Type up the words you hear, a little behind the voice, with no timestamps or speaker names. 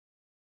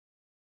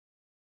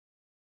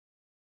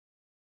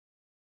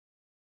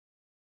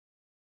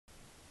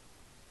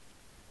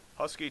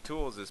Huskie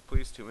Tools is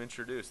pleased to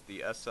introduce the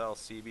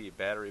SLCB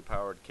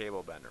battery-powered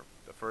cable bender,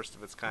 the first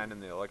of its kind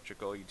in the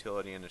electrical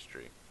utility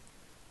industry.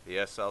 The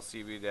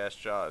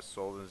SLCB-jaw is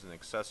sold as an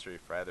accessory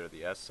for either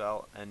the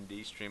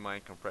SL-ND streamline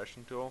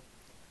compression tool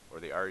or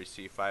the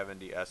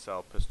REC5ND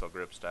SL pistol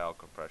grip style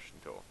compression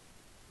tool.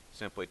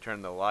 Simply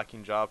turn the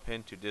locking jaw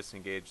pin to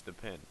disengage the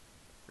pin.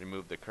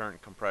 Remove the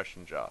current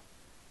compression jaw.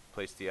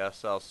 Place the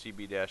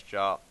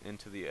SLCB-jaw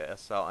into the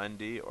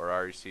SL-ND or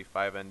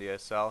REC5ND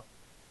SL.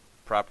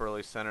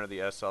 Properly center the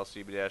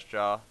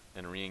SLCB-jaw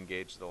and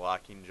re-engage the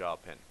locking jaw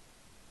pin.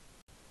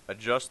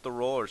 Adjust the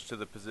rollers to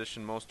the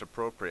position most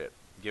appropriate,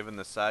 given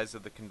the size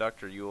of the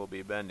conductor you will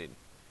be bending.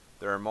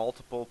 There are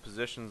multiple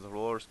positions the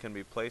rollers can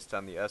be placed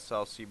on the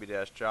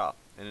SLCB-jaw,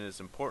 and it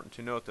is important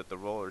to note that the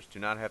rollers do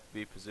not have to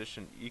be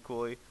positioned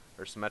equally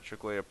or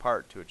symmetrically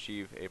apart to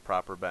achieve a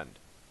proper bend.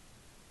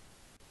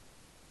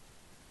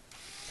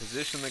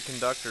 Position the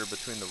conductor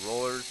between the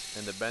rollers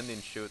and the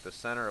bending shoe at the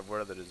center of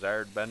where the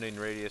desired bending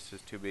radius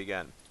is to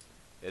begin.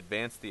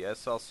 Advance the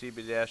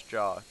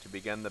SLCB-jaw to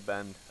begin the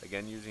bend,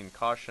 again using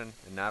caution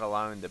and not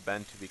allowing the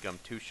bend to become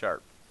too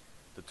sharp.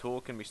 The tool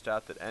can be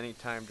stopped at any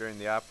time during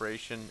the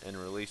operation and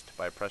released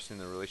by pressing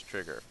the release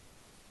trigger.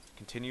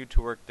 Continue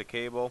to work the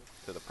cable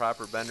to the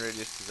proper bend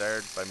radius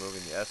desired by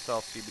moving the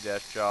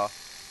SLCB-jaw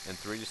in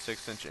 3 to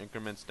 6 inch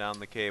increments down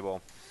the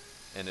cable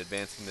and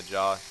advancing the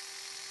jaw.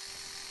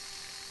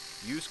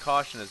 Use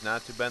caution as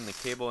not to bend the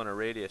cable in a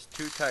radius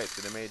too tight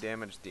that it may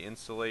damage the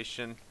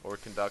insulation or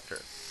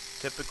conductor.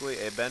 Typically,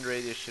 a bend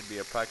radius should be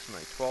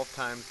approximately 12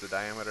 times the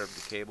diameter of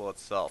the cable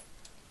itself.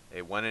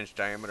 A 1-inch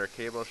diameter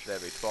cable should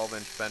have a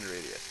 12-inch bend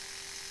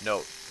radius.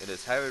 Note, it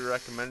is highly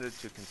recommended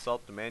to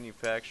consult the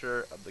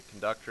manufacturer of the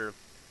conductor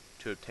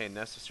to obtain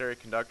necessary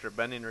conductor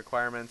bending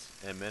requirements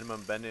and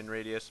minimum bending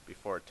radius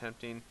before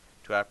attempting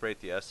to operate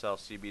the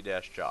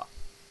SLCB-jaw.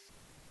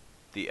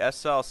 The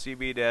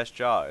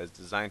SLCB-jaw is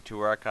designed to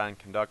work on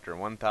conductor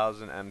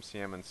 1000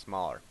 MCM and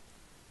smaller.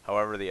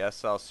 However, the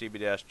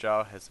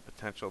SLCB-jaw has the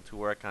potential to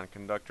work on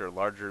conductor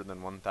larger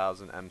than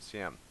 1000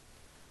 MCM.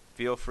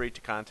 Feel free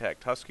to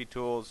contact Huskie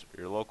Tools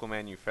or your local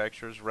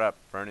manufacturer's rep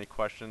for any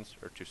questions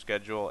or to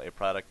schedule a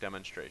product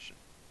demonstration.